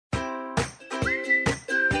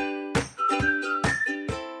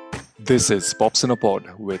This is Pops in a Pod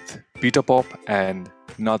with Peter Pop and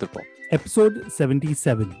Nadir Pop. Episode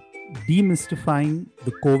 77, Demystifying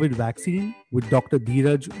the COVID Vaccine with Dr.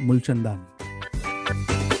 Dheeraj Mulchandani.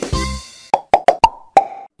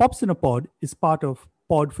 Pops in a Pod is part of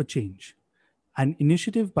Pod for Change, an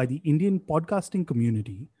initiative by the Indian podcasting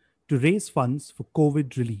community to raise funds for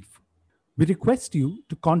COVID relief. We request you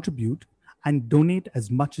to contribute and donate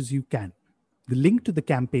as much as you can. The link to the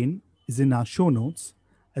campaign is in our show notes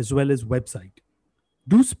as well as website.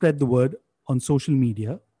 Do spread the word on social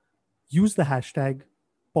media. Use the hashtag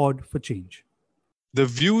 #PodForChange. The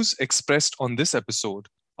views expressed on this episode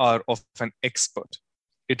are of an expert.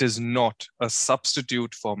 It is not a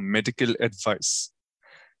substitute for medical advice.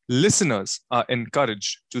 Listeners are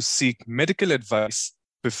encouraged to seek medical advice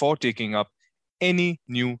before taking up any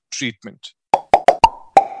new treatment.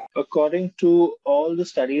 According to all the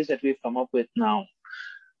studies that we've come up with now,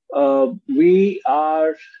 we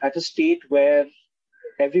are at a state where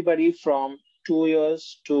everybody from 2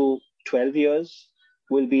 years to 12 years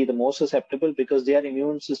will be the most susceptible because their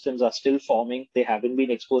immune systems are still forming. They haven't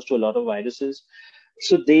been exposed to a lot of viruses.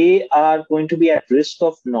 So they are going to be at risk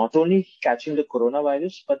of not only catching the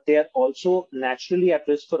coronavirus, but they are also naturally at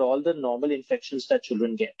risk for all the normal infections that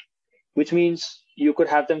children get, which means you could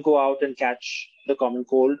have them go out and catch the common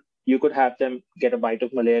cold. You could have them get a bite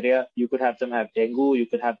of malaria. You could have them have dengue. You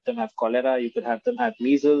could have them have cholera. You could have them have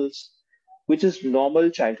measles, which is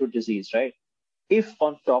normal childhood disease, right? If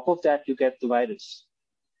on top of that you get the virus,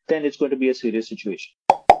 then it's going to be a serious situation.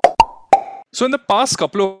 So in the past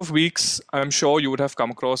couple of weeks, I'm sure you would have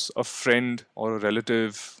come across a friend or a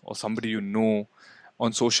relative or somebody you know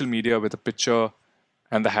on social media with a picture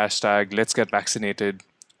and the hashtag "Let's get vaccinated"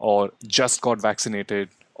 or "just got vaccinated"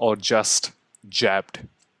 or "just jabbed."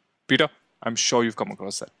 Peter, I'm sure you've come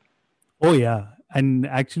across that. Oh, yeah. And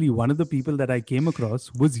actually, one of the people that I came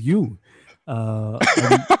across was you.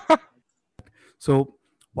 So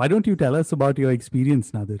why don't you tell us about your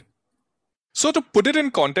experience, Nadir? So to put it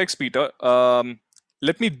in context, Peter,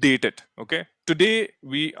 let me date it, okay? Today,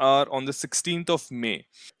 we are on the 16th of May.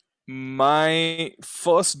 My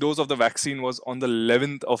first dose of the vaccine was on the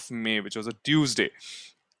 11th of May, which was a Tuesday.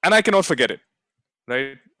 And I cannot forget it,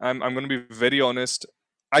 right? I'm going to be very honest.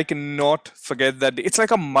 I cannot forget that day. It's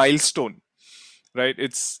like a milestone, right?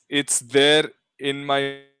 It's there in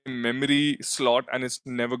my memory slot and it's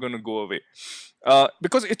never going to go away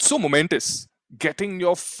because it's so momentous. Getting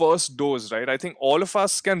your first dose, right? I think all of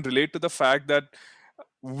us can relate to the fact that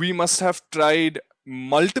we must have tried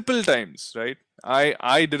multiple times, right?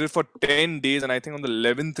 I did it for 10 days and I think on the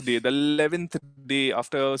 11th day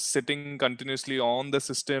after sitting continuously on the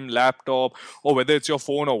system, laptop, or whether it's your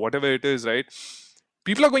phone or whatever it is, right?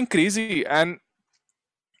 People are going crazy and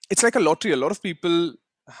it's like a lottery. A lot of people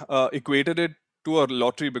equated it to a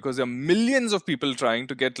lottery because there are millions of people trying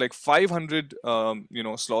to get like 500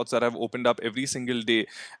 slots that have opened up every single day,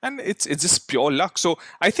 and it's just pure luck. So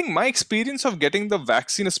I think my experience of getting the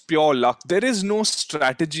vaccine is pure luck. There is no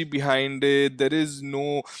strategy behind it. There is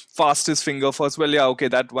no fastest finger first. Well, yeah, okay,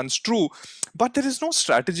 that one's true, but there is no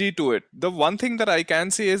strategy to it. The one thing that I can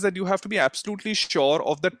say is that you have to be absolutely sure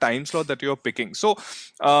of the time slot that you're picking. So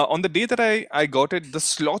on the day that I got it, the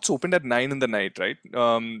slots opened at 9 in the night, right?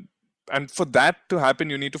 And for that to happen,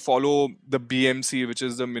 you need to follow the BMC, which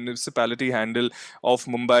is the municipality handle of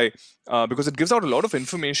Mumbai, because it gives out a lot of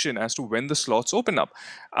information as to when the slots open up.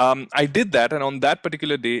 I did that, and on that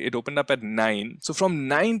particular day, it opened up at 9. So from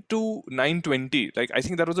 9 to 9:20, like I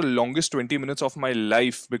think that was the longest 20 minutes of my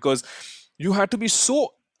life because you had to be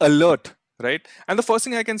so alert, right? And the first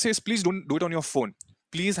thing I can say is please don't do it on your phone.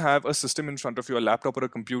 Please have a system in front of you, a laptop or a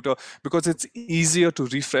computer, because it's easier to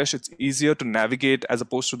refresh, it's easier to navigate as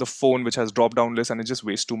opposed to the phone, which has drop-down lists and it just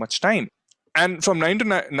wastes too much time. And from 9 to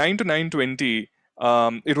 9:20,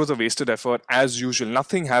 it was a wasted effort as usual.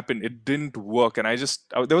 Nothing happened. It didn't work. And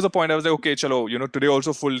there was a point I was like, okay, chalo, today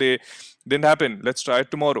also full day. Didn't happen. Let's try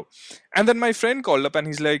it tomorrow. And then my friend called up and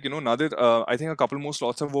he's like, Nadir, I think a couple more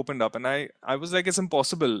slots have opened up. And I was like, it's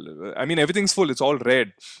impossible. I mean, everything's full. It's all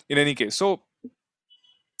red in any case. So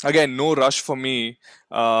again, no rush for me.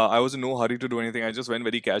 I was in no hurry to do anything. I just went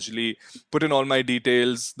very casually, put in all my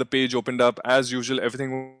details. The page opened up as usual.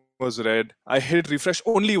 Everything was red. I hit refresh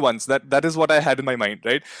only once. That is what I had in my mind,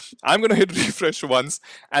 right? I'm going to hit refresh once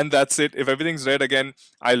and that's it. If everything's red again,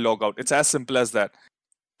 I'll log out. It's as simple as that.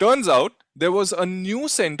 Turns out there was a new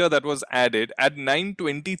center that was added at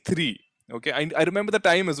 9:23. Okay, I remember the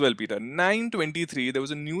time as well, Peter. 9:23, there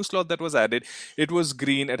was a new slot that was added. It was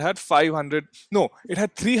green. It had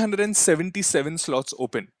 377 slots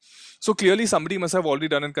open. So clearly somebody must have already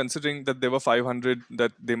done it, considering that there were 500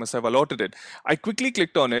 that they must have allotted it. I quickly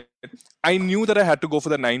clicked on it. I knew that I had to go for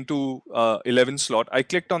the 9 to 11 slot. I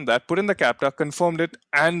clicked on that, put in the CAPTCHA, confirmed it,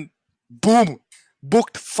 and boom,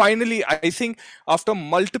 booked. Finally, I think after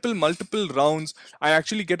multiple rounds, I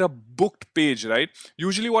actually get a booked page, right?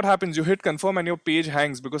 Usually what happens, you hit confirm and your page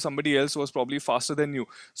hangs because somebody else was probably faster than you.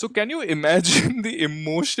 So can you imagine the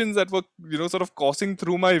emotions that were, sort of coursing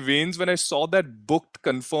through my veins when I saw that booked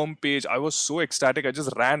confirm page? I was so ecstatic. I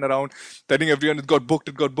just ran around telling everyone it got booked,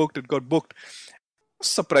 it got booked, it got booked.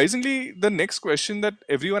 Surprisingly, the next question that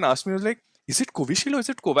everyone asked me was like, is it Covishield or is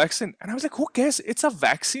it Covaxin? And I was like, who cares? It's a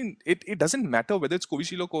vaccine. It doesn't matter whether it's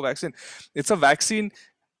Covishield or Covaxin. It's a vaccine.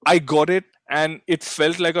 I got it and it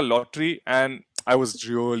felt like a lottery. And I was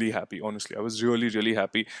really happy, honestly. I was really, really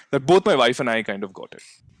happy that both my wife and I kind of got it.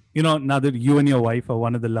 Now that you and your wife are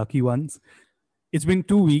one of the lucky ones, it's been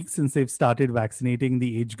 2 weeks since they've started vaccinating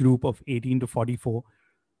the age group of 18 to 44.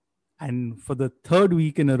 And for the third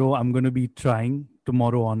week in a row, I'm going to be trying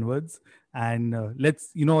tomorrow onwards. And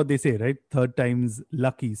let's, what they say, right? Third time's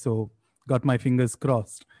lucky. So got my fingers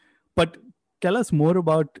crossed. But tell us more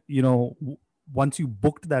about, once you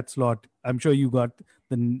booked that slot, I'm sure you got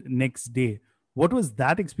the next day. What was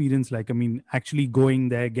that experience like? I mean, actually going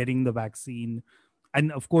there, getting the vaccine.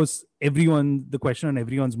 And of course, the question on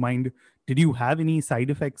everyone's mind, did you have any side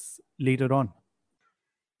effects later on?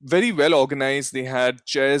 Very well organized. They had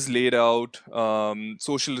chairs laid out.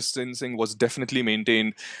 Social distancing was definitely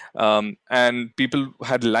maintained, and people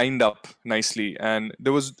had lined up nicely. And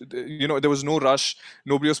there was no rush.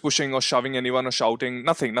 Nobody was pushing or shoving anyone or shouting.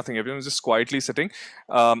 Nothing. Everyone was just quietly sitting.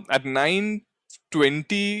 At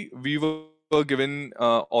 9:20, we were given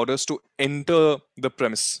orders to enter the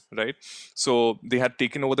premise, right? So they had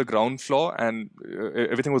taken over the ground floor, and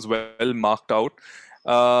everything was well marked out.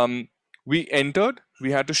 We entered.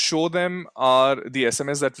 We had to show them the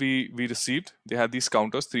SMS that we received. They had these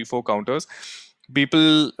counters, 3-4 counters.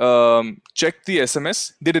 People checked the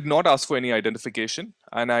SMS. They did not ask for any identification.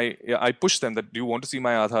 And I pushed them that, do you want to see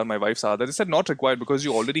my Aadhaar, my wife's Aadhaar? They said not required because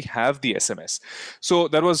you already have the SMS. So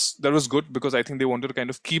that was good because I think they wanted to kind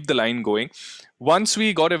of keep the line going. Once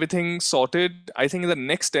we got everything sorted, I think in the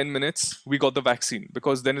next 10 minutes, we got the vaccine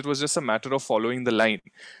because then it was just a matter of following the line.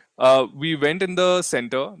 We went in the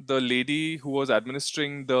center. The lady who was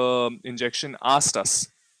administering the injection asked us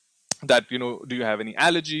that, do you have any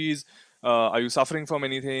allergies? Are you suffering from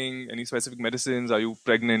anything? Any specific medicines? Are you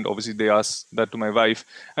pregnant? Obviously, they asked that to my wife.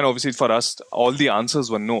 And obviously, for us, all the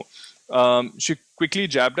answers were no. She quickly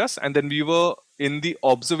jabbed us, and then we were in the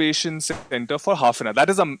observation center for half an hour.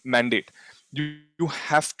 That is a mandate. You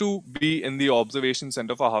have to be in the observation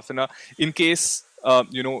center for half an hour in case,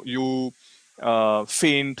 you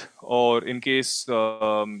faint, or in case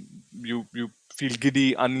you feel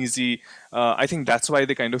giddy, uneasy. I think that's why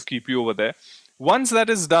they kind of keep you over there. Once that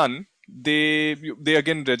is done, they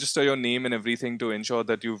again register your name and everything to ensure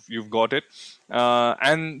that you've got it,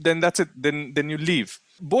 and then that's it. Then you leave.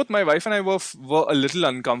 Both my wife and I were a little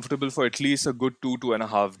uncomfortable for at least a good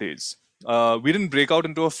 2.5 days. We didn't break out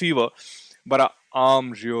into a fever, but our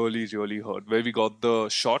arm really hurt where we got the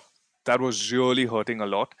shot. That was really hurting a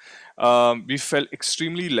lot. We felt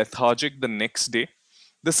extremely lethargic the next day.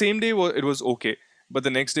 The same day it was okay, but the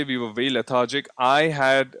next day we were very lethargic. I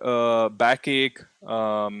had backache,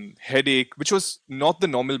 headache, which was not the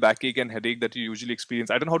normal backache and headache that you usually experience.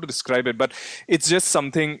 I don't know how to describe it, but it's just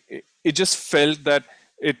something. It just felt that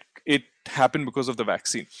it happened because of the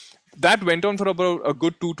vaccine. That went on for about a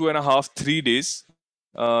good 2.5, 3 days.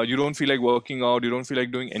 You don't feel like working out. You don't feel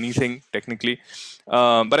like doing anything technically.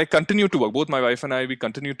 But I continued to work. Both my wife and I, we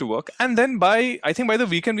continued to work. And then I think by the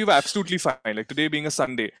weekend, we were absolutely fine. Like today being a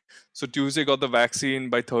Sunday. So Tuesday got the vaccine.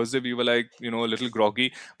 By Thursday, we were like, a little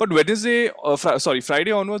groggy. But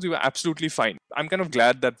Friday onwards, we were absolutely fine. I'm kind of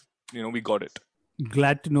glad that, we got it.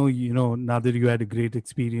 Glad to know, now that you had a great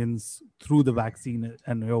experience through the vaccine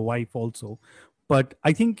and your wife also. But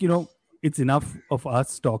I think, it's enough of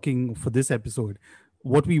us talking for this episode.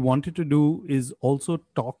 What we wanted to do is also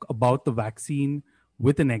talk about the vaccine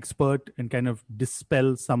with an expert and kind of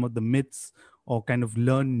dispel some of the myths or kind of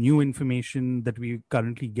learn new information that we're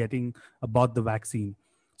currently getting about the vaccine.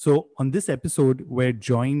 So on this episode, we're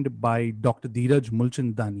joined by Dr. Dheeraj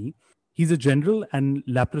Mulchandani. He's a general and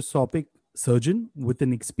laparoscopic surgeon with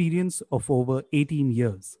an experience of over 18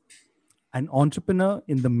 years. An entrepreneur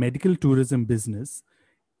in the medical tourism business,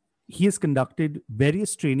 he has conducted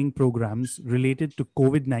various training programs related to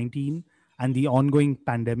COVID-19 and the ongoing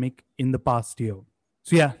pandemic in the past year.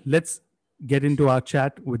 So yeah, let's get into our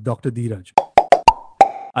chat with Dr. Dheeraj.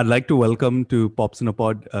 I'd like to welcome to Pops in a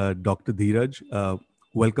Pod, Dr. Dheeraj.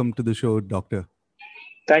 Welcome to the show, Doctor.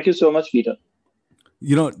 Thank you so much, Peter.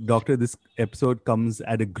 Doctor, this episode comes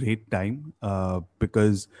at a great time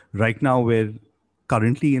because right now we're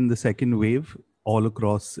currently in the second wave all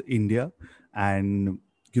across India. And,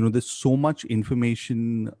 there's so much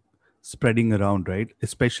information spreading around, right?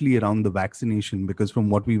 Especially around the vaccination, because from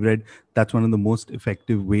what we've read, that's one of the most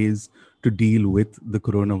effective ways to deal with the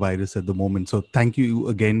coronavirus at the moment. So thank you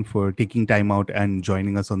again for taking time out and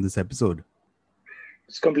joining us on this episode.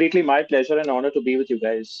 It's completely my pleasure and honor to be with you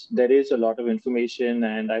guys. There is a lot of information,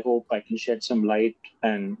 and I hope I can shed some light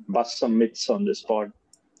and bust some myths on this pod.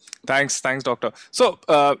 Thanks, Doctor. So,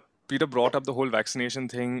 Peter brought up the whole vaccination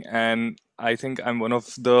thing, and I think I'm one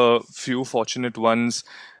of the few fortunate ones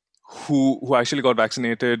who actually got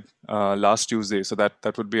vaccinated last Tuesday. So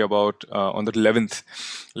that would be about on the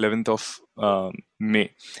 11th of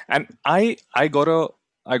May, and I got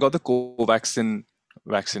the Covaxin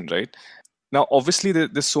vaccine, right? Now, obviously,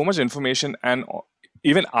 there's so much information, and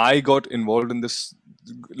even I got involved in this,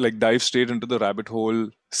 like dive straight into the rabbit hole,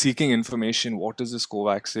 seeking information. What is this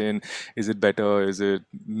Covaxin? Is it better? Is it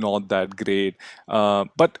not that great?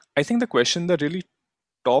 But I think the question that really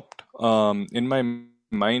topped in my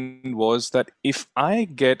mind was that if I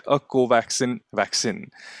get a Covaxin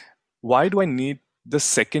vaccine, why do I need the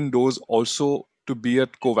second dose also to be a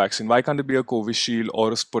Covaxin? Why can't it be a Covishield or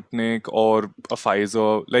a Sputnik or a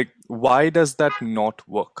Pfizer? Like, why does that not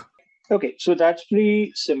work? Okay, so that's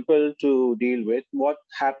pretty simple to deal with. What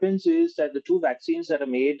happens is that the two vaccines that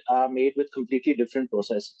are made with completely different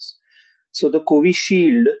processes. So the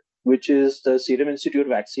Covishield, which is the Serum Institute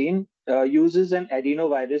vaccine, uses an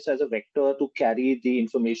adenovirus as a vector to carry the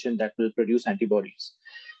information that will produce antibodies.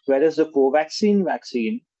 Whereas the Covaxin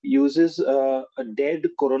vaccine uses a dead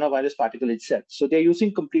coronavirus particle itself. So they're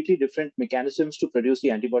using completely different mechanisms to produce the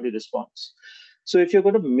antibody response. So if you're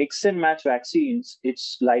going to mix and match vaccines,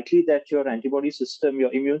 it's likely that your antibody system,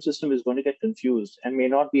 your immune system is going to get confused and may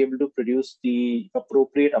not be able to produce the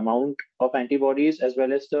appropriate amount of antibodies as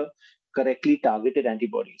well as the correctly targeted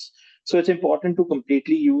antibodies. So it's important to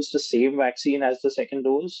completely use the same vaccine as the second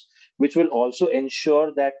dose, which will also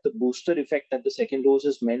ensure that the booster effect that the second dose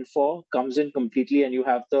is meant for comes in completely and you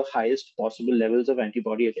have the highest possible levels of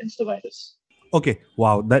antibody against the virus. Okay,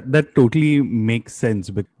 wow, that totally makes sense.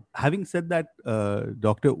 But having said that,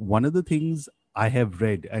 Doctor, one of the things I have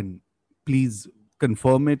read, and please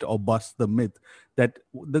confirm it or bust the myth, that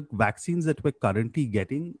the vaccines that we're currently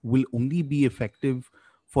getting will only be effective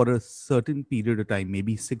for a certain period of time,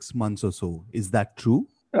 maybe 6 months or so. Is that true?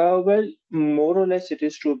 Well, more or less it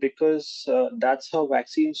is true because that's how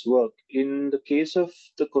vaccines work. In the case of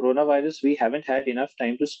the coronavirus, we haven't had enough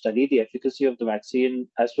time to study the efficacy of the vaccine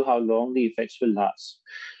as to how long the effects will last.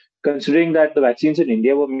 Considering that the vaccines in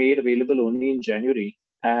India were made available only in January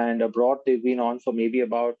and abroad they've been on for maybe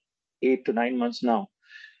about 8 to 9 months now.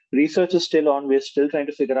 Research is still on. We're still trying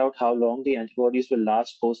to figure out how long the antibodies will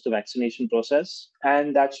last post the vaccination process.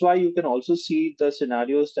 And that's why you can also see the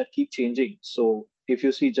scenarios that keep changing. So if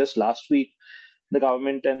you see just last week, the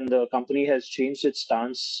government and the company has changed its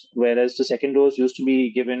stance, whereas the second dose used to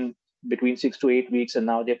be given between 6 to 8 weeks, and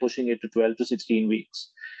now they're pushing it to 12 to 16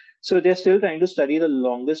 weeks. So they're still trying to study the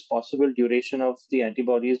longest possible duration of the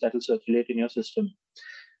antibodies that will circulate in your system.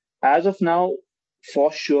 As of now,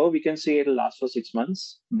 for sure, we can say it'll last for 6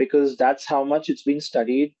 months because that's how much it's been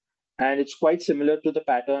studied. And it's quite similar to the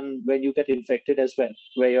pattern when you get infected as well,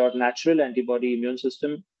 where your natural antibody immune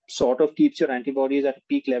system sort of keeps your antibodies at a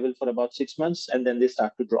peak level for about 6 months and then they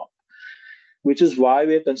start to drop. Which is why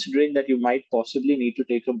we're considering that you might possibly need to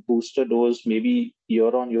take a booster dose maybe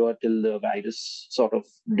year on year till the virus sort of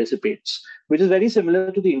dissipates, which is very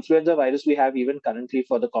similar to the influenza virus we have even currently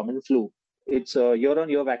for the common flu. It's a year on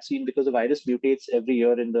year vaccine because the virus mutates every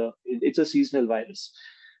year it's a seasonal virus.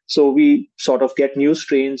 So we sort of get new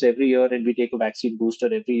strains every year and we take a vaccine booster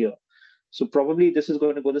every year. So probably this is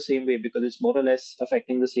going to go the same way because it's more or less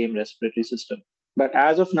affecting the same respiratory system. But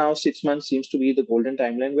as of now, 6 months seems to be the golden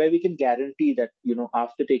timeline where we can guarantee that,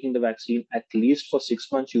 after taking the vaccine, at least for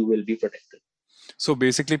 6 months, you will be protected. So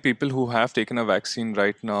basically, people who have taken a vaccine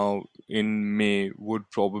right now in May would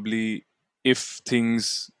probably, if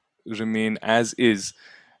things remain as is,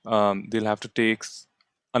 they'll have to take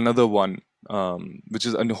another one, which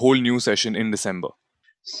is a whole new session in December.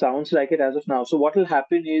 Sounds like it as of now. So what will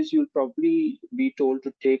happen is you'll probably be told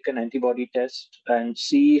to take an antibody test and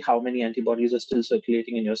see how many antibodies are still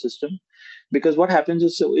circulating in your system. Because what happens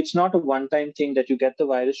is, so it's not a one-time thing that you get the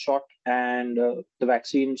virus shot and the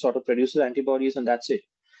vaccine sort of produces antibodies and that's it.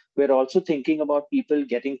 We're also thinking about people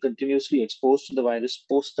getting continuously exposed to the virus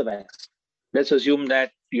post the vaccine. Let's assume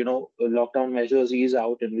that, lockdown measures ease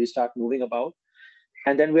out and we start moving about.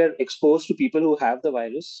 And then we're exposed to people who have the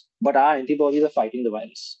virus, but our antibodies are fighting the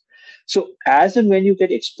virus. So as and when you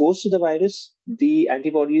get exposed to the virus, the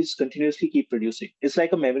antibodies continuously keep producing. It's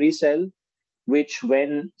like a memory cell, which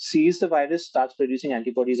when sees the virus starts producing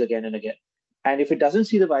antibodies again and again. And if it doesn't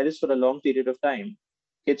see the virus for a long period of time,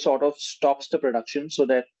 it sort of stops the production so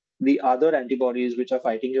that the other antibodies which are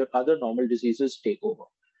fighting your other normal diseases take over.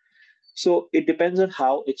 So it depends on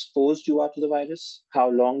how exposed you are to the virus, how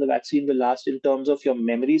long the vaccine will last in terms of your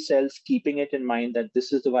memory cells keeping it in mind that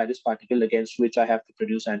this is the virus particle against which I have to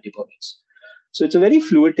produce antibodies. So it's a very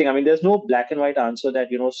fluid thing. I mean, there's no black and white answer that,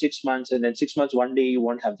 6 months and then 6 months, one day you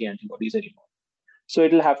won't have the antibodies anymore. So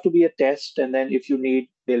it'll have to be a test. And then if you need,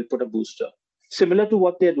 they'll put a booster. Similar to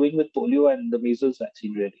what they're doing with polio and the measles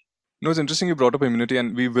vaccine, really. No, it's interesting you brought up immunity,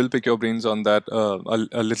 and we will pick your brains on that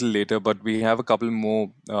a little later. But we have a couple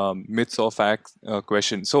more myths or facts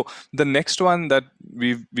questions. So the next one that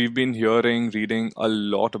we've been hearing, reading a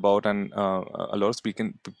lot about, and a lot of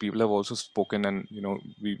people have also spoken, and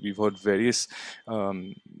we've heard various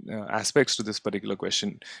aspects to this particular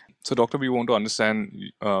question. So, doctor, we want to understand,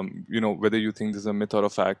 whether you think this is a myth or a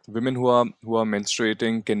fact. Women who are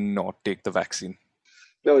menstruating cannot take the vaccine.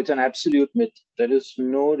 No, it's an absolute myth. There is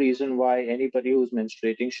no reason why anybody who's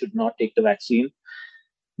menstruating should not take the vaccine.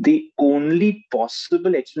 The only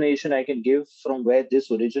possible explanation I can give from where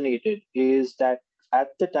this originated is that at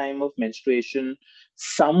the time of menstruation,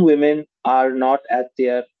 some women are not at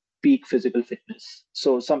their peak physical fitness.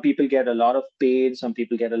 So some people get a lot of pain, some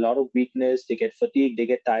people get a lot of weakness, they get fatigue, they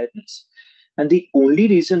get tiredness. And the only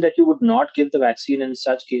reason that you would not give the vaccine in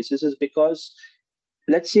such cases is because,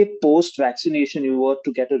 let's say, post-vaccination, you were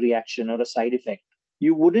to get a reaction or a side effect.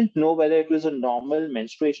 You wouldn't know whether it was a normal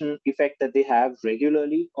menstruation effect that they have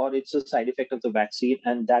regularly or it's a side effect of the vaccine.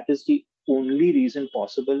 And that is the only reason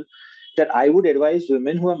possible that I would advise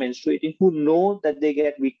women who are menstruating, who know that they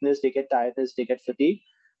get weakness, they get tiredness, they get fatigue,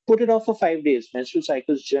 put it off for 5 days. Menstrual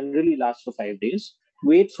cycles generally last for 5 days.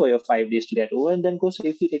 Wait for your 5 days to get over and then go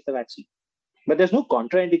safely take the vaccine. But there's no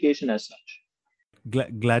contraindication as such.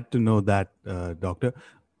 Glad to know that, doctor.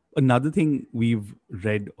 Another thing we've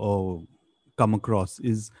read or come across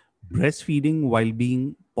is breastfeeding while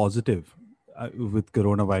being positive with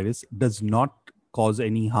coronavirus does not cause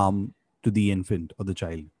any harm to the infant or the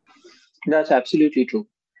child. That's absolutely true.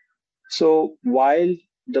 So while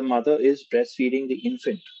the mother is breastfeeding the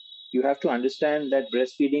infant, you have to understand that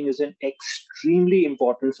breastfeeding is an extremely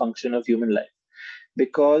important function of human life,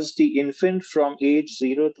 because the infant from age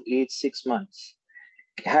 0 to age 6 months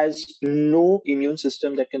has no immune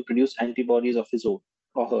system that can produce antibodies of his own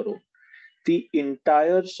or her own. The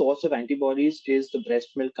entire source of antibodies is the breast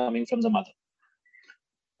milk coming from the mother.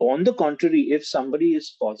 On the contrary, if somebody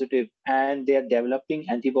is positive and they are developing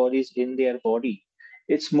antibodies in their body,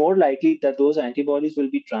 it's more likely that those antibodies will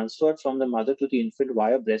be transferred from the mother to the infant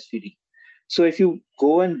via breastfeeding. So if you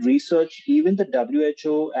go and research, even the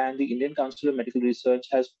WHO and the Indian Council of Medical Research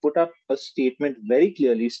has put up a statement very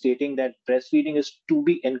clearly stating that breastfeeding is to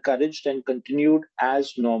be encouraged and continued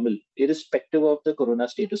as normal, irrespective of the corona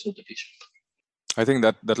status of the patient. I think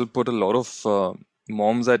that'll put a lot of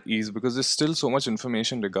moms at ease, because there's still so much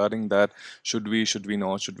information regarding that. Should we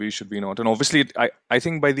not? And obviously, I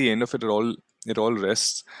think by the end of it, it all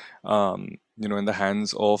rests, in the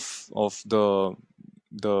hands of the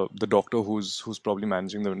doctor who's probably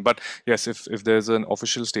managing them. But yes, if there's an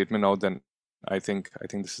official statement out, then I think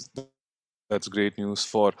that's great news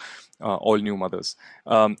for all new mothers.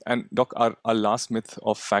 And doc, our last myth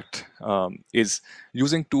of fact is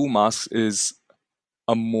using 2 masks is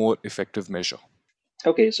a more effective measure.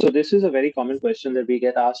 Okay, so this is a very common question that we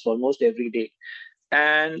get asked almost every day.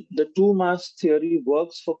 And the 2 mask theory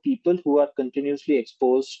works for people who are continuously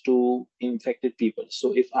exposed to infected people.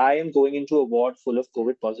 So if I am going into a ward full of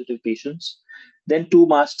COVID positive patients, then 2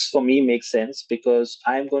 masks for me make sense, because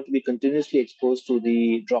I'm going to be continuously exposed to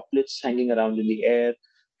the droplets hanging around in the air,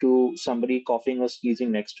 to somebody coughing or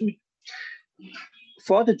sneezing next to me.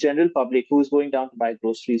 For the general public who is going down to buy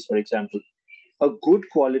groceries, for example, a good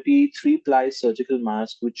quality 3-ply surgical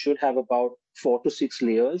mask, which should have about 4 to 6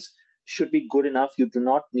 layers, should be good enough. You do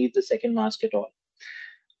not need the second mask at all.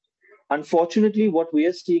 Unfortunately, what we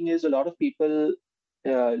are seeing is a lot of people,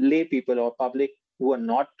 lay people or public who are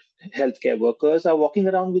not healthcare workers, are walking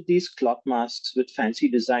around with these cloth masks with fancy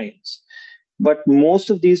designs. But most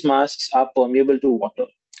of these masks are permeable to water.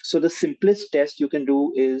 So the simplest test you can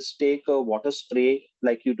do is take a water spray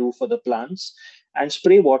like you do for the plants and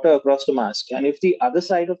spray water across the mask. And if the other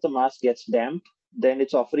side of the mask gets damp, then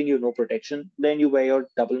it's offering you no protection. Then you wear your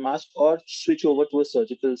double mask or switch over to a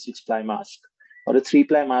surgical 6-ply mask or a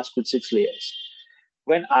 3-ply mask with 6 layers.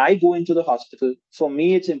 when I go into the hospital, for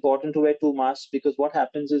me, it's important to wear two masks because what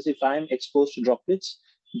happens is if I'm exposed to droplets,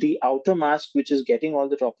 the outer mask, which is getting all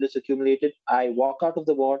the droplets accumulated, I walk out of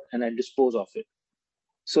the ward and I dispose of it.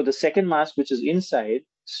 So the second mask, which is inside,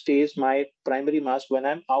 stays my primary mask when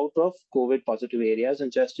I'm out of COVID positive areas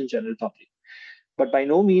and just in general public. But by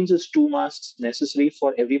no means is two masks necessary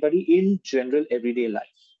for everybody in general everyday life.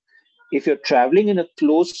 If you're traveling in a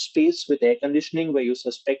closed space with air conditioning where you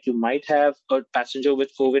suspect you might have a passenger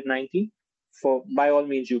with COVID-19, by all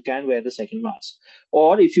means, you can wear the second mask.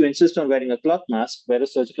 Or if you insist on wearing a cloth mask, wear a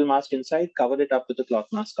surgical mask inside, cover it up with a cloth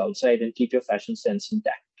mask outside, and keep your fashion sense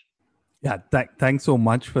intact. Yeah, thanks so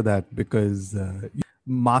much for that, because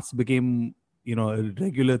masks became a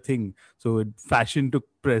regular thing. So fashion took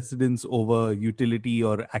precedence over utility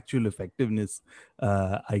or actual effectiveness,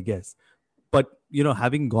 I guess. But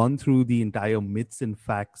having gone through the entire myths and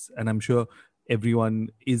facts, and I'm sure everyone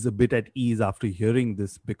is a bit at ease after hearing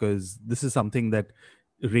this, because this is something that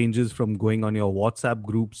ranges from going on your WhatsApp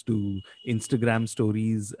groups to Instagram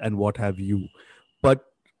stories and what have you. But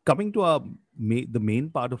coming to the main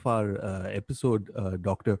part of our episode,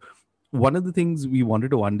 Doctor, one of the things we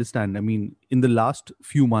wanted to understand, I mean, in the last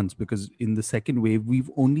few months, because in the second wave,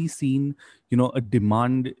 we've only seen, a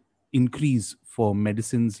demand increase for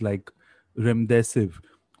medicines like remdesivir,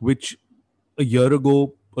 which a year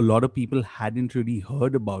ago, a lot of people hadn't really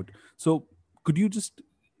heard about. So could you just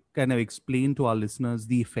kind of explain to our listeners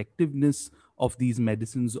the effectiveness of these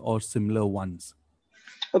medicines or similar ones?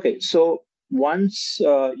 Okay, so once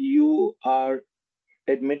you are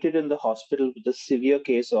admitted in the hospital with a severe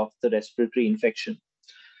case of the respiratory infection,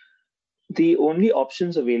 the only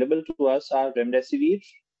options available to us are remdesivir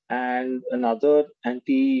and another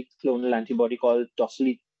anti-clonal antibody called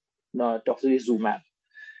tocilizumab.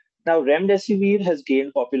 Now, remdesivir has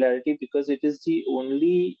gained popularity because it is the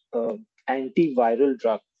only antiviral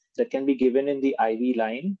drug that can be given in the IV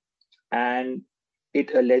line, and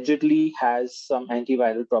it allegedly has some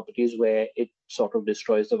antiviral properties where it sort of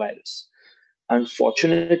destroys the virus.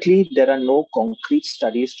 Unfortunately, there are no concrete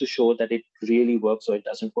studies to show that it really works or it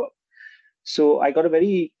doesn't work. So I got a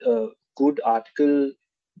very good article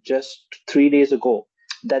just 3 days ago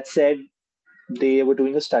that said they were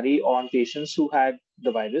doing a study on patients who had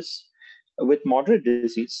the virus with moderate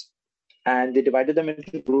disease, and they divided them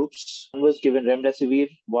into groups. One was given remdesivir,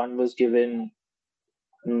 one was given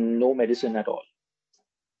no medicine at all.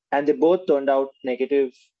 And they both turned out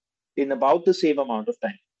negative in about the same amount of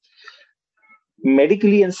time.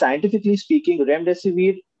 Medically and scientifically speaking,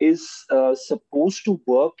 remdesivir is supposed to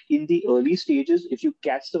work in the early stages if you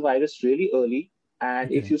catch the virus really early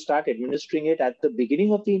and if you start administering it at the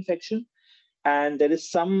beginning of the infection. And there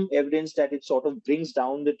is some evidence that it sort of brings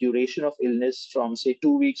down the duration of illness from, say,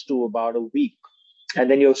 2 weeks to about a week.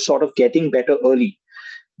 And then you're sort of getting better early.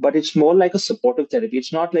 But it's more like a supportive therapy.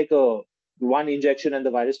 It's not like a one injection and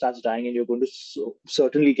the virus starts dying and you're going to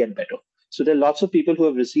certainly get better. So there are lots of people who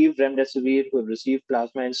have received remdesivir, who have received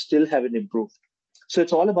plasma and still haven't improved. So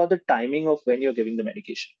it's all about the timing of when you're giving the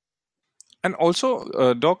medication. And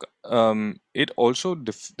also, Doc, it also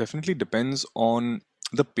definitely depends on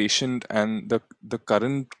the patient and the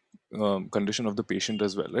current condition of the patient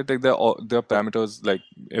as well, right? Like there are parameters. Like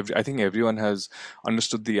I think everyone has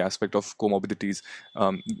understood the aspect of comorbidities,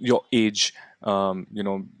 your age,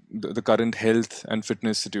 the current health and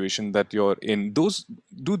fitness situation that you're in. Those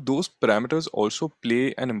parameters also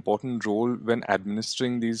play an important role when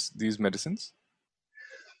administering these medicines?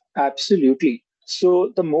 Absolutely.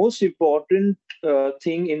 So the most important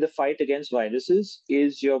thing in the fight against viruses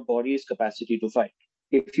is your body's capacity to fight.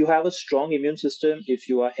 If you have a strong immune system, if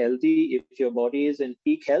you are healthy, if your body is in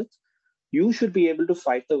peak health, you should be able to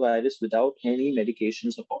fight the virus without any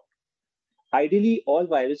medication support. Ideally, all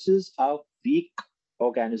viruses are weak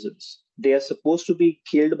organisms. They are supposed to be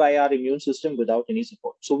killed by our immune system without any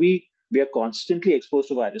support. So we are constantly exposed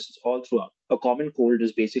to viruses all throughout. A common cold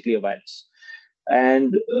is basically a virus.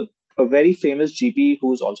 And a very famous GP,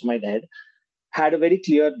 who's also my dad, had a very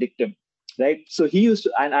clear dictum, right? So he used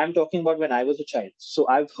to, and I'm talking about when I was a child. So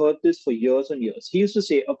I've heard this for years and years. He used to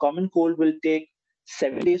say a common cold will take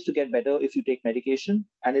 7 days to get better if you take medication,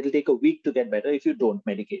 and it'll take a week to get better if you don't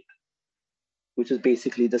medicate, which is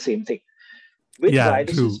basically the same thing. With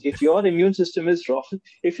viruses, true. if your immune system is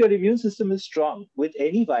strong with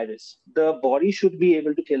any virus, the body should be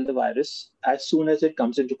able to kill the virus as soon as it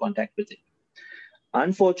comes into contact with it.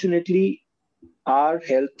 Unfortunately, our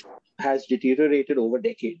health has deteriorated over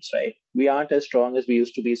decades, right? We aren't as strong as we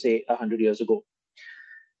used to be, say, 100 years ago.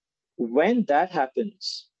 When that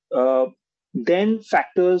happens, then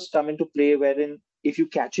factors come into play wherein if you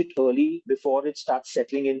catch it early before it starts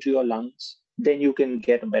settling into your lungs, then you can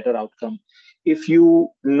get a better outcome. If you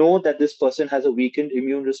know that this person has a weakened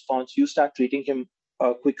immune response, you start treating him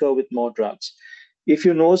quicker with more drugs. If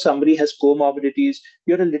you know somebody has comorbidities,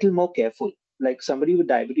 you're a little more careful. Like somebody with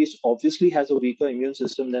diabetes obviously has a weaker immune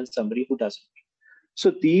system than somebody who doesn't.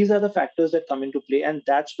 So these are the factors that come into play, and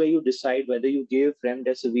that's where you decide whether you give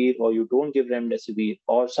remdesivir or you don't give remdesivir.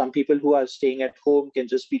 Or some people who are staying at home can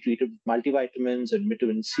just be treated with multivitamins and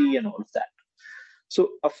vitamin C and all of that.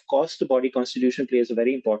 So of course, the body constitution plays a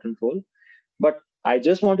very important role. But I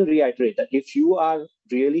just want to reiterate that if you are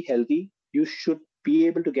really healthy, you should be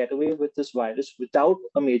able to get away with this virus without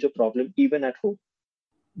a major problem, even at home.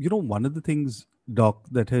 You know, one of the things, Doc,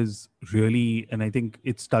 that has really, and I think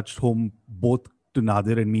it's touched home both to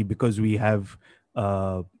Nadir and me because we have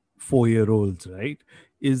 4-year-olds, right?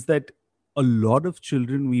 Is that a lot of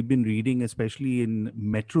children we've been reading, especially in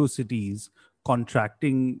metro cities,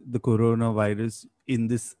 contracting the coronavirus in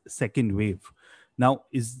this second wave. Now,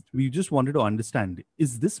 we just wanted to understand,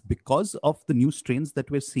 is this because of the new strains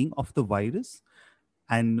that we're seeing of the virus?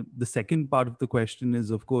 And the second part of the question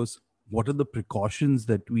is, of course, what are the precautions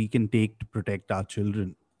that we can take to protect our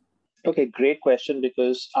children? Okay, great question,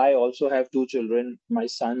 because I also have two children. My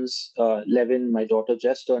son's 11, my daughter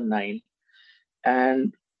just turned 9.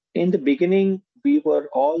 And in the beginning, we were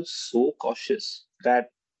all so cautious that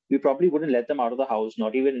we probably wouldn't let them out of the house,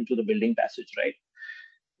 not even into the building passage, right?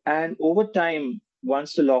 And over time,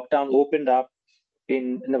 once the lockdown opened up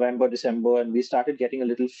in November, December, and we started getting a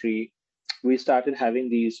little free, we started having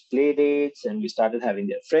these play dates and we started having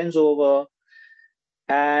their friends over.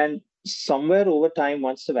 And somewhere over time,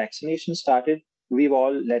 once the vaccination started, we've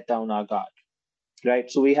all let down our guard, right?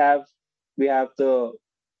 So we have the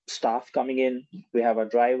staff coming in, we have our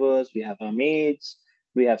drivers, we have our maids,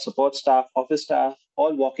 we have support staff, office staff,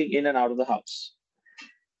 all walking in and out of the house.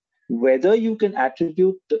 Whether you can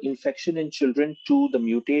attribute the infection in children to the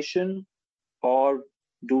mutation, or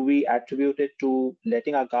do we attribute it to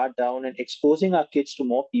letting our guard down and exposing our kids to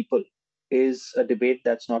more people, is a debate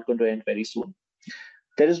that's not going to end very soon.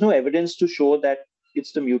 There is no evidence to show that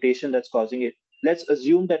it's the mutation that's causing it. Let's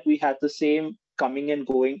assume that we had the same coming and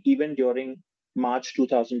going even during March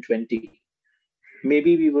 2020.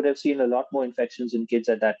 Maybe we would have seen a lot more infections in kids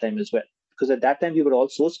at that time as well. Because at that time, we were all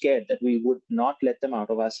so scared that we would not let them out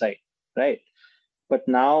of our sight, right? But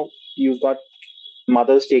now you've got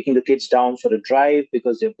mothers taking the kids down for a drive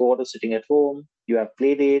because they're bored of sitting at home. You have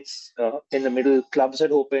play dates. In the middle, clubs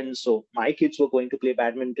had opened. So my kids were going to play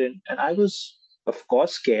badminton. And I was, of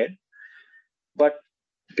course, scared. But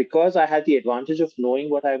because I had the advantage of knowing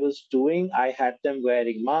what I was doing, I had them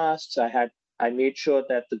wearing masks. I made sure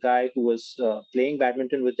that the guy who was playing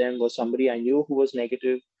badminton with them was somebody I knew who was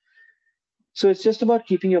negative. So it's just about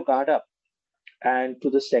keeping your guard up. And to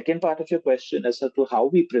the second part of your question as to how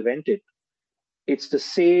we prevent it, it's the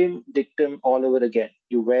same dictum all over again.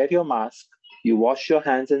 You wear your mask, you wash your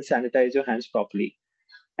hands and sanitize your hands properly,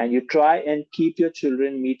 and you try and keep your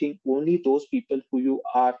children meeting only those people who you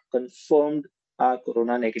are confirmed are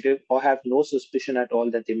corona negative or have no suspicion at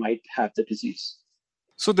all that they might have the disease.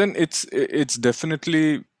 So then it's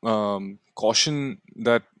definitely caution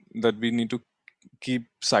that we need to keep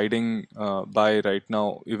siding by right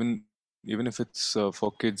now, even if it's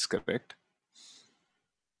for kids, correct?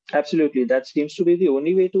 Absolutely. That seems to be the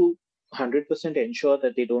only way to 100% ensure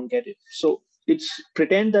that they don't get it. So it's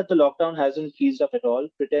pretend that the lockdown hasn't eased up at all.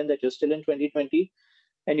 Pretend that you're still in 2020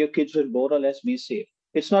 and your kids will more or less be safe.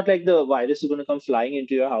 It's not like the virus is going to come flying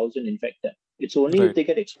into your house and infect them. It's only if they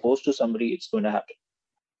get exposed to somebody, it's going to happen.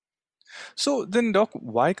 So then, Doc,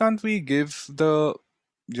 why can't we give the,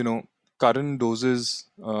 current doses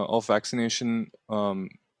of vaccination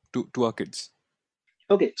to our kids?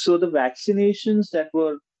 Okay, so the vaccinations that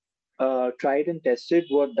were tried and tested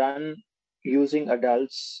were done using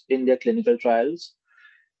adults in their clinical trials.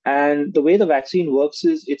 And the way the vaccine works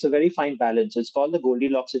is it's a very fine balance. It's called the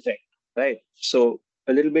Goldilocks effect, right? So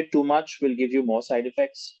a little bit too much will give you more side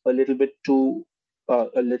effects, a little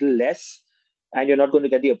less, and you're not going to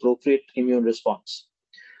get the appropriate immune response.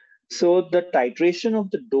 So the titration of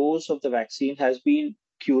the dose of the vaccine has been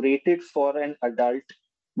curated for an adult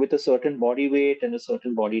with a certain body weight and a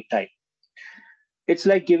certain body type. It's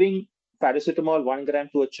like giving paracetamol 1 gram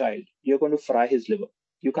to a child. You're going to fry his liver.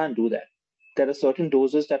 You can't do that. There are certain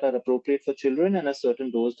doses that are appropriate for children and a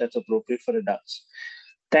certain dose that's appropriate for adults.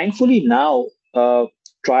 Thankfully, now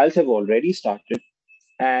trials have already started,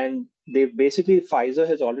 and Pfizer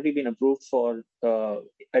has already been approved for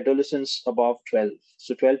adolescents above 12.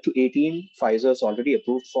 So 12 to 18, Pfizer is already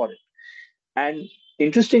approved for it. And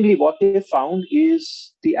interestingly, what they found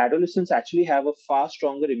is the adolescents actually have a far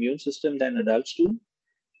stronger immune system than adults do.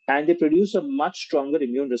 and they produce a much stronger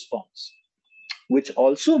immune response, which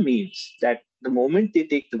also means that the moment they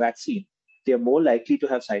take the vaccine, they're more likely to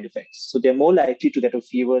have side effects. So they're more likely to get a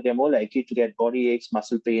fever, they're more likely to get body aches,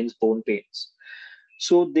 muscle pains, bone pains.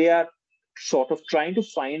 So they are sort of trying to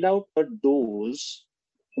find out a dose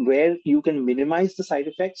where you can minimize the side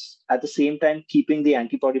effects at the same time keeping the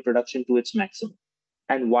antibody production to its maximum.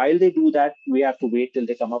 And while they do that, we have to wait till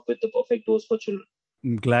they come up with the perfect dose for children.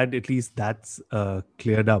 I'm glad at least that's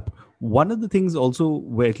cleared up. One of the things also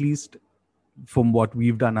where at least from what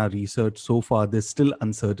we've done our research so far, there's still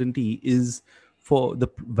uncertainty is for the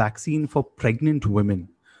vaccine for pregnant women.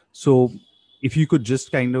 So if you could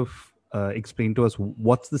just kind of explain to us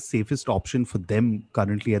what's the safest option for them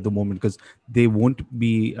currently at the moment, because they won't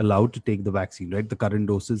be allowed to take the vaccine, right? The current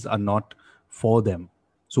doses are not for them.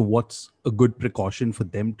 So what's a good precaution for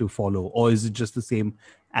them to follow? Or is it just the same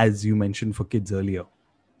as you mentioned for kids earlier?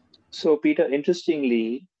 So, Peter,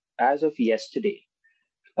 interestingly, as of yesterday,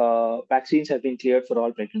 vaccines have been cleared for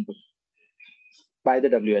all pregnant women by the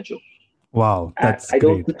WHO. Wow, that's I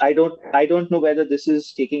great. don't know whether this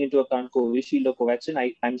is taking into account Covishield or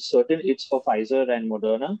Covaxin. I'm certain it's for Pfizer and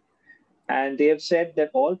Moderna. And they have said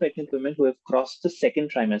that all pregnant women who have crossed the second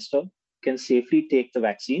trimester can safely take the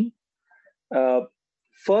vaccine.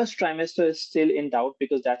 First trimester is still in doubt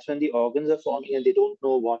because that's when the organs are forming and they don't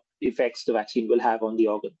know what effects the vaccine will have on the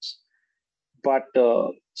organs. But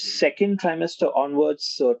second trimester onwards,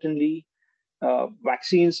 certainly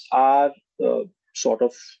vaccines are sort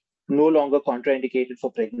of no longer contraindicated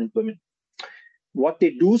for pregnant women. What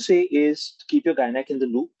they do say is to keep your gynec in the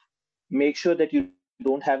loop, make sure that you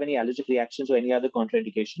don't have any allergic reactions or any other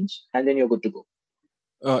contraindications, and then you're good to go.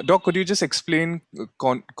 Doc, could you just explain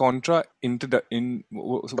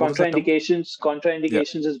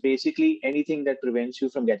Contraindications is basically anything that prevents you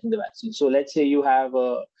from getting the vaccine. So let's say you have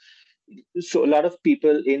so a lot of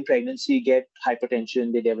people in pregnancy get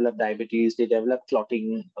hypertension, they develop diabetes, they develop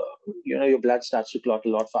clotting, your blood starts to clot a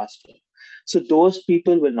lot faster. So those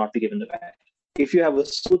people will not be given the vaccine. If you have a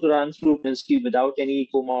smooth run through pregnancy without any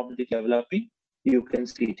comorbidity developing, you can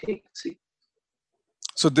still take vaccine.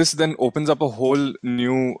 So this then opens up a whole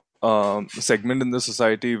new segment in the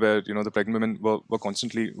society where the pregnant women were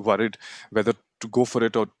constantly worried whether to go for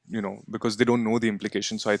it or because they don't know the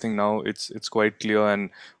implications. So I think now it's quite clear,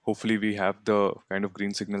 and hopefully we have the kind of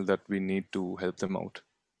green signal that we need to help them out.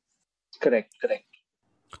 Correct.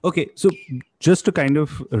 Okay, so just to kind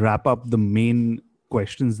of wrap up the main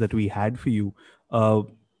questions that we had for you,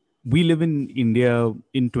 we live in India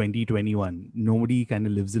in 2021. Nobody kind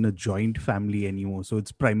of lives in a joint family anymore. So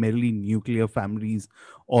it's primarily nuclear families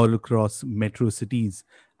all across metro cities.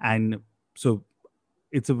 And so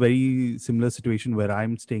it's a very similar situation where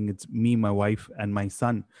I'm staying. It's me, my wife, and my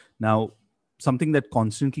son. Now, something that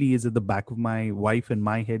constantly is at the back of my wife and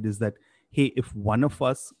my head is that, hey, if one of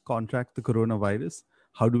us contract the coronavirus,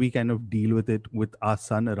 how do we kind of deal with it with our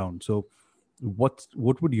son around? So what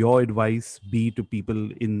would your advice be to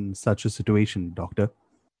people in such a situation, doctor?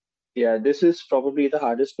 Yeah, this is probably the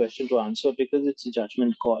hardest question to answer because it's a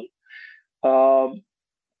judgment call.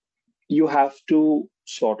 You have to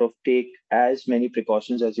sort of take as many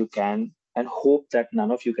precautions as you can and hope that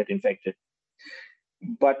none of you get infected.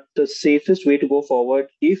 But the safest way to go forward,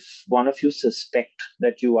 if one of you suspect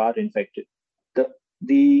that you are infected,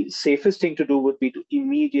 the safest thing to do would be to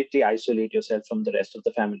immediately isolate yourself from the rest of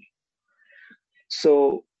the family.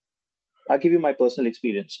 So I'll give you my personal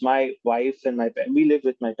experience. My wife and we live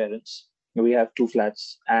with my parents. We have 2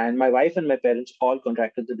 flats, and my wife and my parents all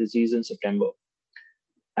contracted the disease in September.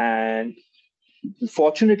 And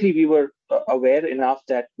fortunately, we were aware enough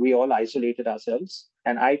that we all isolated ourselves,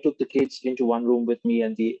 and I took the kids into one room with me,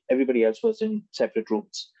 and everybody else was in separate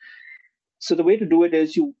rooms. So the way to do it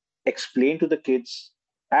is you explain to the kids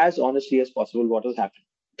as honestly as possible what has happened.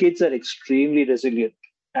 Kids are extremely resilient,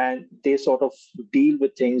 and they sort of deal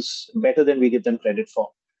with things better than we give them credit for.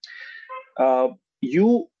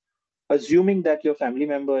 You assuming that your family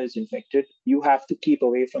member is infected, you have to keep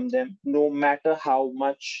away from them, no matter how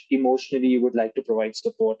much emotionally you would like to provide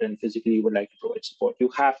support and physically you would like to provide support. You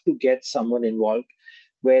have to get someone involved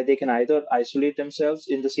where they can either isolate themselves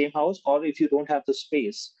in the same house, or if you don't have the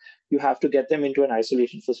space, you have to get them into an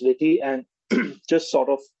isolation facility and just sort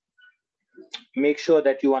of make sure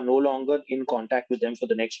that you are no longer in contact with them for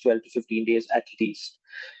the next 12 to 15 days at least.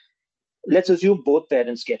 Let's assume both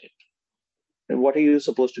parents get it. And what are you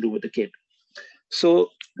supposed to do with the kid? So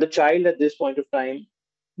the child at this point of time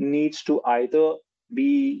needs to either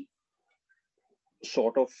be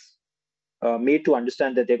sort of made to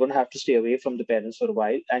understand that they're going to have to stay away from the parents for a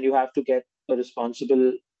while, and you have to get a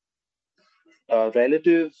responsible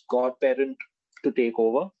relative, godparent, to take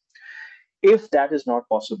over. If that is not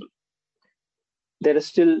possible, there is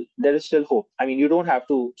still hope. I mean, you don't have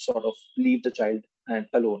to sort of leave the child and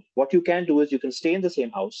alone. What you can do is you can stay in the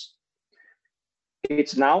same house.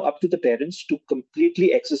 It's now up to the parents to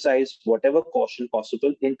completely exercise whatever caution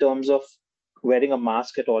possible in terms of wearing a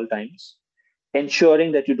mask at all times,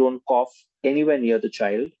 ensuring that you don't cough anywhere near the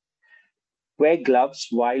child, wear gloves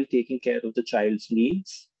while taking care of the child's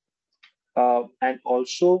needs, and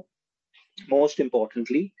also, most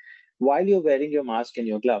importantly, while you're wearing your mask and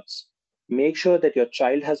your gloves, make sure that your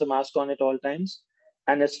child has a mask on at all times,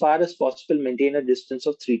 and as far as possible, maintain a distance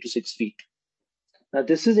of 3 to 6 feet. Now,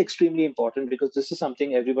 this is extremely important because this is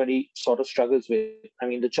something everybody sort of struggles with. I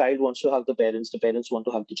mean, the child wants to hug the parents want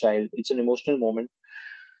to hug the child. It's an emotional moment.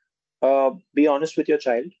 Be honest with your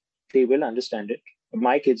child. They will understand it.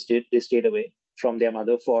 My kids did. They stayed away from their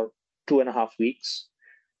mother for 2.5 weeks.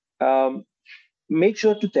 Um, Make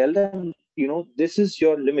sure to tell them, this is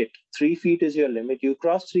your limit. 3 feet is your limit. You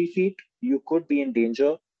cross 3 feet, you could be in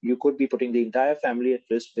danger. You could be putting the entire family at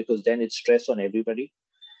risk because then it's stress on everybody.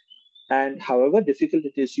 And however difficult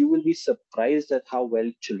it is, you will be surprised at how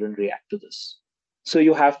well children react to this. So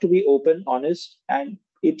you have to be open, honest, and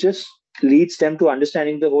it just leads them to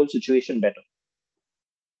understanding the whole situation better.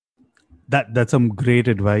 That's some great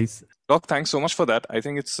advice. Doc, thanks so much for that. I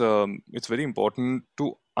think it's very important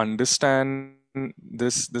to understand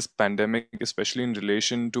this pandemic, especially in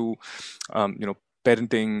relation to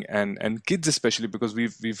parenting and kids, especially because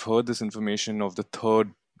we've heard this information of the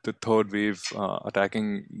third wave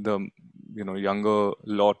attacking the younger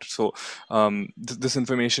lot. So this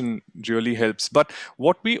information really helps. But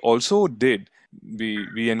what we also did,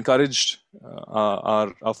 we encouraged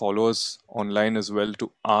our followers online as well to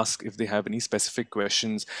ask if they have any specific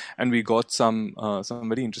questions, and we got some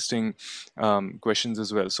very interesting questions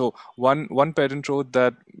as well. So one parent wrote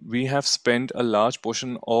that we have spent a large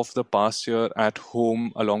portion of the past year at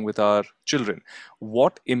home along with our children.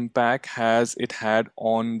 What impact has it had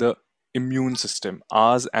on the immune system,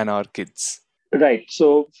 ours and our kids? Right.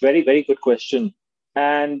 So very, very good question.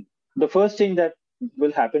 And the first thing that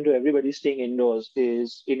will happen to everybody staying indoors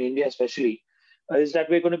is, in India especially, is that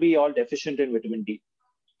we're going to be all deficient in vitamin D.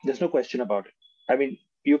 There's no question about it. I mean,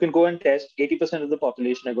 you can go and test 80% of the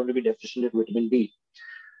population are going to be deficient in vitamin D.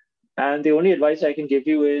 And the only advice I can give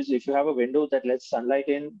you is if you have a window that lets sunlight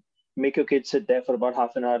in, make your kids sit there for about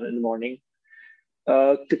half an hour in the morning.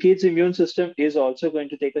 The kid's immune system is also going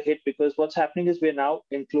to take a hit because what's happening is we're now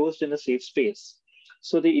enclosed in a safe space.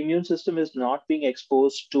 So the immune system is not being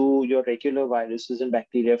exposed to your regular viruses and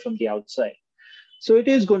bacteria from the outside. So it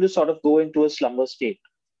is going to sort of go into a slumber state.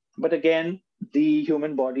 But again, the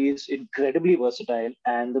human body is incredibly versatile.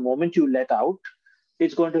 And the moment you let out,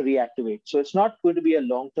 it's going to reactivate. So it's not going to be a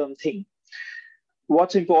long-term thing.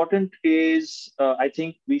 What's important is I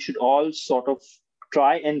think we should all sort of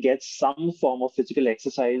try and get some form of physical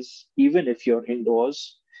exercise, even if you're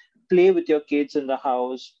indoors. Play with your kids in the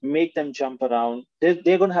house, make them jump around. They're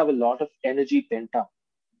going to have a lot of energy pent up,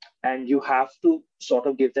 and you have to sort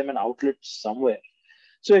of give them an outlet somewhere.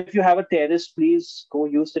 So if you have a terrace, please go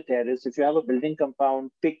use the terrace. If you have a building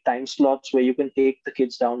compound, pick time slots where you can take the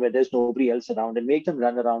kids down where there's nobody else around and make them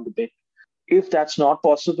run around a bit. If that's not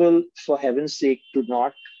possible, for heaven's sake, do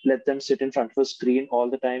not let them sit in front of a screen all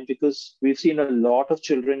the time, because we've seen a lot of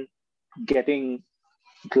children getting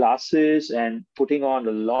glasses and putting on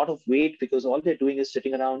a lot of weight because all they're doing is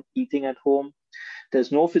sitting around eating at home.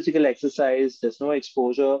 There's no physical exercise, there's no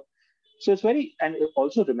exposure. So it's and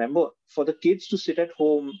also remember, for the kids to sit at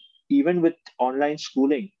home, even with online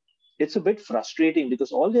schooling, it's a bit frustrating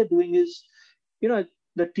because all they're doing is, the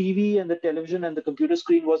TV and the television and the computer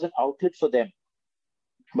screen was an outlet for them.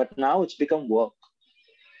 But now it's become work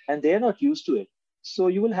and they're not used to it. So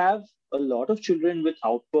you will have a lot of children with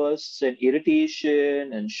outbursts and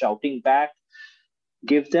irritation and shouting back.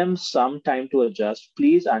 Give them some time to adjust.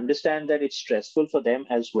 Please understand that it's stressful for them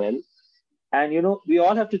as well. And, we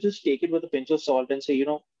all have to just take it with a pinch of salt and say,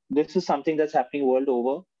 this is something that's happening world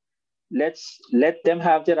over. Let's let them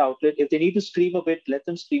have their outlet. If they need to scream a bit, let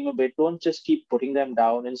them scream a bit. Don't just keep putting them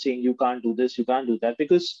down and saying, you can't do this, you can't do that.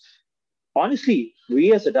 Because honestly,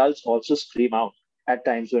 we as adults also scream out at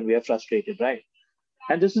times when we are frustrated, right?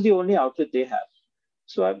 And this is the only outlet they have.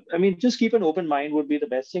 So, I mean, just keep an open mind would be the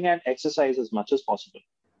best thing, and exercise as much as possible.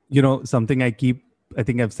 Something I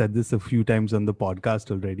think I've said this a few times on the podcast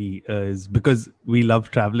already, is because we love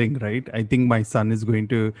traveling, right? I think my son is going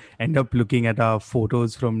to end up looking at our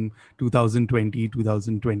photos from 2020,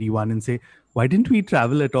 2021 and say, why didn't we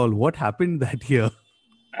travel at all? What happened that year?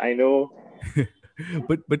 I know.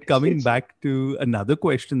 But coming back to another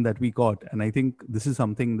question that we got, and I think this is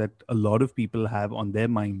something that a lot of people have on their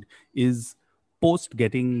mind, is post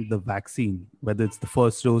getting the vaccine, whether it's the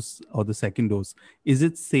first dose or the second dose, is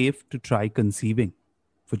it safe to try conceiving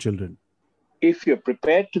for children? If you're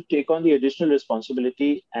prepared to take on the additional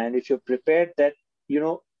responsibility, and if you're prepared that,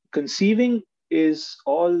 conceiving is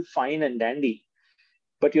all fine and dandy,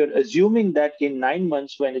 but you're assuming that in 9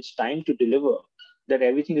 months, when it's time to deliver, that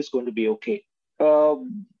everything is going to be okay.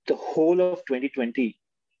 The whole of 2020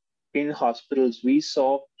 in hospitals, we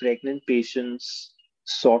saw pregnant patients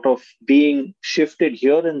sort of being shifted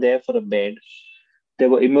here and there for a bed. There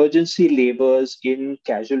were emergency labors in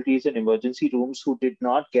casualties and emergency rooms who did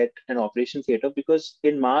not get an operation theater because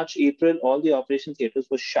in March, April, all the operation theaters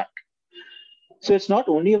were shut. So it's not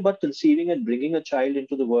only about conceiving and bringing a child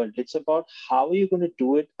into the world. It's about how are you going to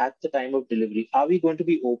do it at the time of delivery? Are we going to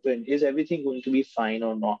be open? Is everything going to be fine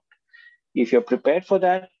or not? If you're prepared for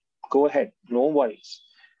that, go ahead. No worries.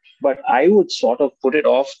 But I would sort of put it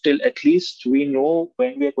off till at least we know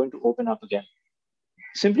when we are going to open up again.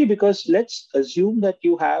 Simply because let's assume that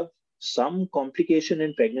you have some complication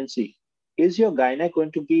in pregnancy. Is your gynae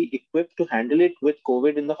going to be equipped to handle it with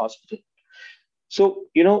COVID in the hospital? So,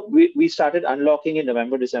 we started unlocking in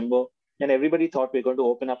November, December, and everybody thought we're going to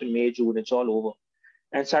open up in May, June, it's all over.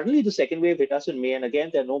 And suddenly the second wave hit us in May, and again,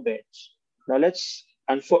 there are no beds. Now let's,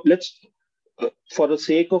 for the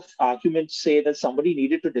sake of argument, say that somebody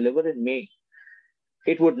needed to deliver in May.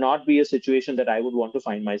 It would not be a situation that I would want to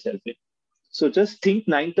find myself in. So just think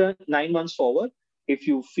 9 months forward. If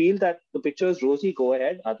you feel that the picture is rosy, go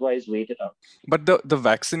ahead. Otherwise, wait it out. But the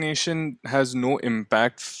vaccination has no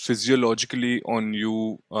impact physiologically on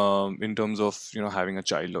you in terms of having a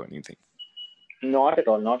child or anything. Not at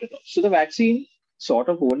all, not at all. So the vaccine sort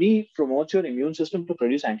of only promotes your immune system to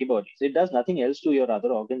produce antibodies. It does nothing else to your other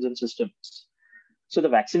organs and systems. So the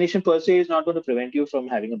vaccination per se is not going to prevent you from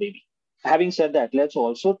having a baby. Having said that, let's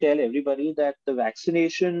also tell everybody that the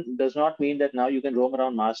vaccination does not mean that now you can roam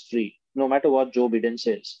around mask-free, no matter what Joe Biden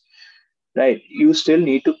says, right? You still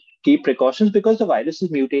need to keep precautions because the virus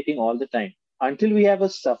is mutating all the time. Until we have a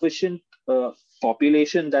sufficient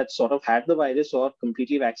population that sort of had the virus or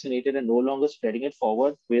completely vaccinated and no longer spreading it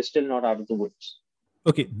forward, we're still not out of the woods.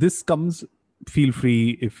 Okay, this comes, feel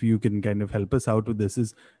free if you can kind of help us out with this,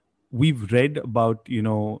 is we've read about,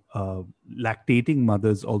 lactating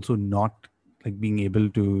mothers also not like being able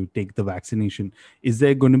to take the vaccination. Is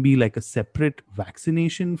there going to be like a separate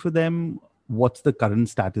vaccination for them? What's the current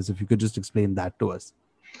status? If you could just explain that to us.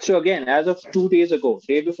 So again, as of 2 days ago,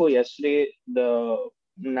 day before yesterday, the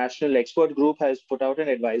National Expert Group has put out an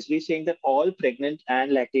advisory saying that all pregnant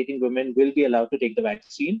and lactating women will be allowed to take the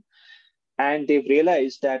vaccine. And they've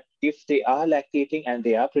realized that if they are lactating and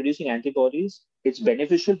they are producing antibodies, it's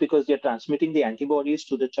beneficial because they're transmitting the antibodies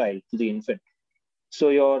to the child, to the infant. So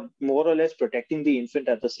you're more or less protecting the infant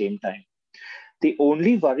at the same time. The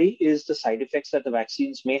only worry is the side effects that the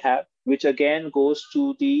vaccines may have, which again goes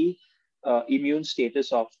to the immune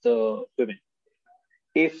status of the women.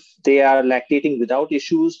 If they are lactating without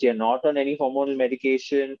issues, they're not on any hormonal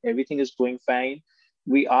medication, everything is going fine,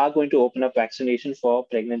 we are going to open up vaccination for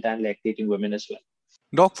pregnant and lactating women as well.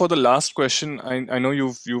 Doc, for the last question, I know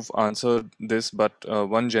you've answered this, but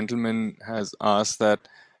one gentleman has asked that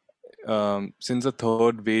since the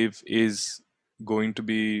third wave is going to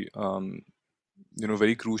be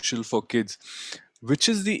very crucial for kids, which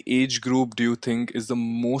is the age group do you think is the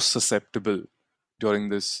most susceptible during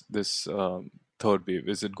this third wave?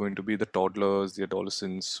 Is it going to be the toddlers, the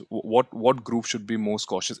adolescents? What group should be most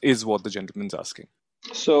cautious is what the gentleman's asking.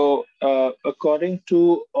 So according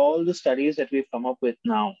to all the studies that we've come up with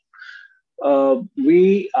now,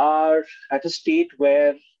 we are at a state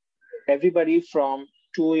where everybody from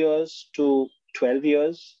 2 years to 12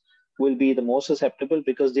 years will be the most susceptible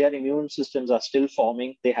because their immune systems are still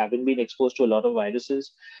forming. They haven't been exposed to a lot of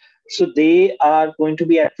viruses. So they are going to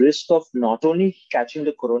be at risk of not only catching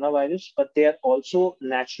the coronavirus, but they are also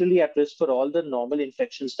naturally at risk for all the normal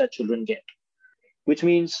infections that children get, which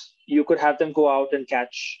means you could have them go out and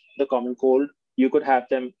catch the common cold. You could have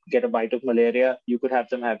them get a bite of malaria. You could have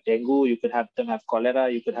them have dengue. You could have them have cholera.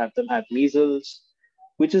 You could have them have measles,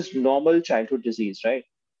 which is normal childhood disease, right?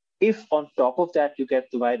 If on top of that you get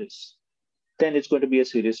the virus, then it's going to be a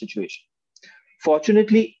serious situation.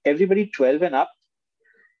 Fortunately, everybody 12 and up,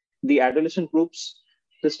 the adolescent groups,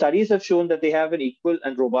 the studies have shown that they have an equal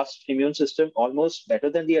and robust immune system, almost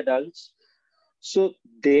better than the adults. So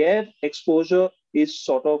their exposure is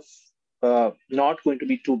sort of not going to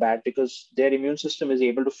be too bad because their immune system is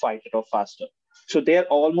able to fight it off faster. So they're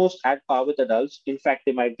almost at par with adults. In fact,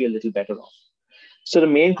 they might be a little better off. So the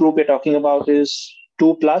main group we're talking about is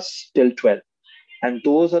 2 plus till 12. And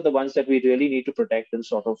those are the ones that we really need to protect and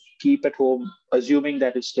sort of keep at home, assuming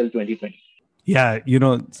that it's still 2020. Yeah,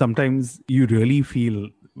 sometimes you really feel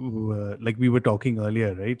like we were talking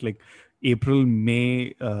earlier, right? Like April,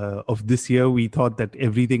 May of this year, we thought that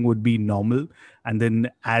everything would be normal. And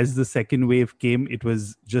then as the second wave came, it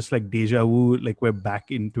was just like deja vu, like we're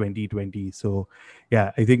back in 2020. So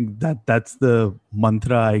yeah, I think that's the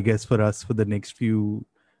mantra, I guess, for us for the next few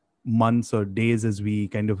months or days as we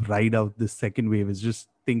kind of ride out this second wave, is just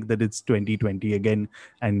think that it's 2020 again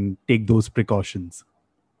and take those precautions.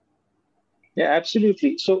 Yeah,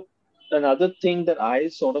 absolutely. So another thing that I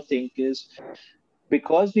sort of think is,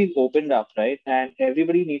 because we've opened up, right, and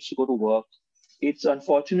everybody needs to go to work, it's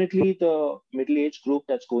unfortunately the middle-aged group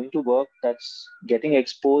that's going to work that's getting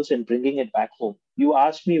exposed and bringing it back home. You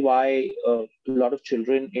asked me why a lot of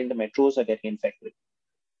children in the metros are getting infected.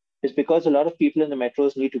 It's because a lot of people in the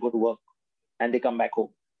metros need to go to work and they come back home.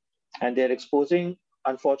 And they're exposing,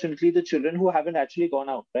 unfortunately, the children who haven't actually gone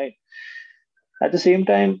out, right? At the same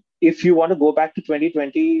time, if you want to go back to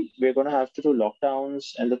 2020, we're going to have to do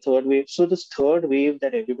lockdowns and the third wave. So this third wave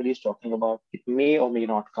that everybody's talking about, it may or may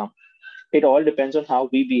not come. It all depends on how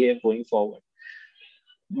we behave going forward.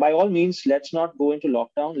 By all means, let's not go into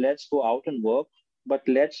lockdown. Let's go out and work, but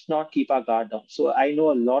let's not keep our guard down. So I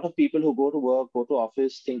know a lot of people who go to work, go to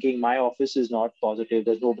office thinking my office is not positive.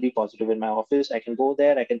 There's nobody positive in my office. I can go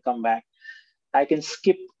there. I can come back. I can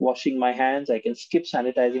skip washing my hands. I can skip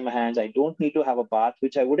sanitizing my hands. I don't need to have a bath,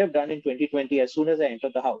 which I would have done in 2020 as soon as I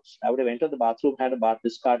entered the house. I would have entered the bathroom, had a bath,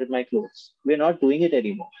 discarded my clothes. We're not doing it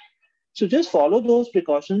anymore. So just follow those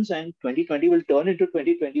precautions and 2020 will turn into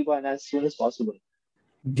 2021 as soon as possible.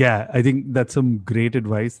 Yeah, I think that's some great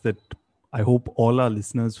advice that I hope all our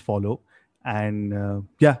listeners follow. And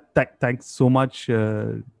thanks so much,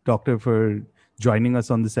 Doctor, for joining us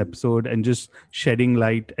on this episode and just shedding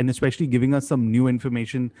light and especially giving us some new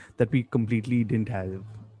information that we completely didn't have.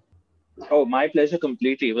 Oh, my pleasure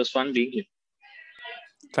completely. It was fun being here.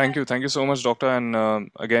 Thank you so much, Doctor, and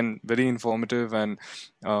again, very informative, and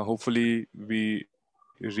hopefully we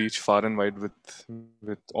reach far and wide with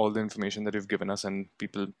all the information that you've given us, and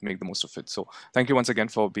people make the most of it. So thank you once again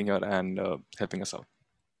for being here and helping us out.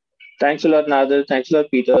 Thanks a lot, Nader. Thanks a lot,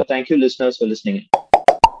 Peter. Thank you, listeners, for listening.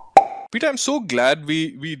 Peter, I'm so glad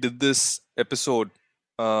we did this episode.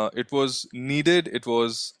 It was needed. It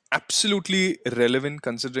was absolutely relevant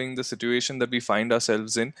considering the situation that we find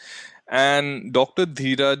ourselves in. And Dr.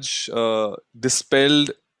 Dheeraj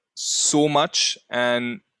dispelled so much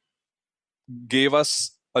and gave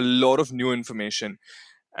us a lot of new information.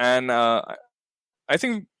 And I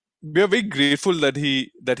think we are very grateful that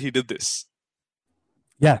he did this.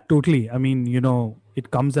 Yeah, totally. I mean,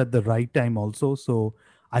 it comes at the right time also. So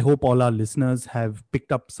I hope all our listeners have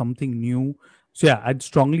picked up something new. So yeah, I'd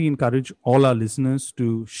strongly encourage all our listeners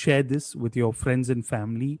to share this with your friends and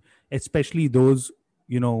family, especially those,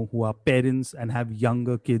 who are parents and have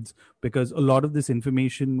younger kids, because a lot of this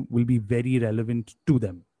information will be very relevant to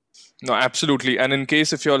them. No, absolutely. And in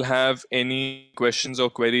case if you all have any questions or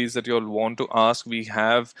queries that you all want to ask, we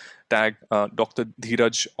have tagged Dr.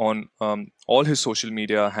 Dheeraj on all his social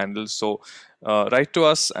media handles. So write to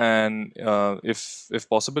us, and if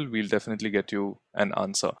possible, we'll definitely get you an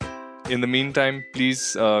answer. In the meantime,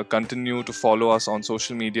 please continue to follow us on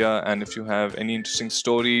social media. And if you have any interesting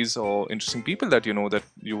stories or interesting people that you know that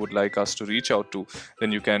you would like us to reach out to,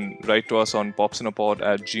 then you can write to us on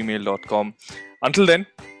popsinapod@gmail.com. Until then,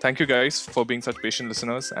 thank you guys for being such patient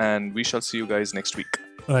listeners, and we shall see you guys next week.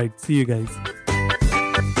 All right. See you guys.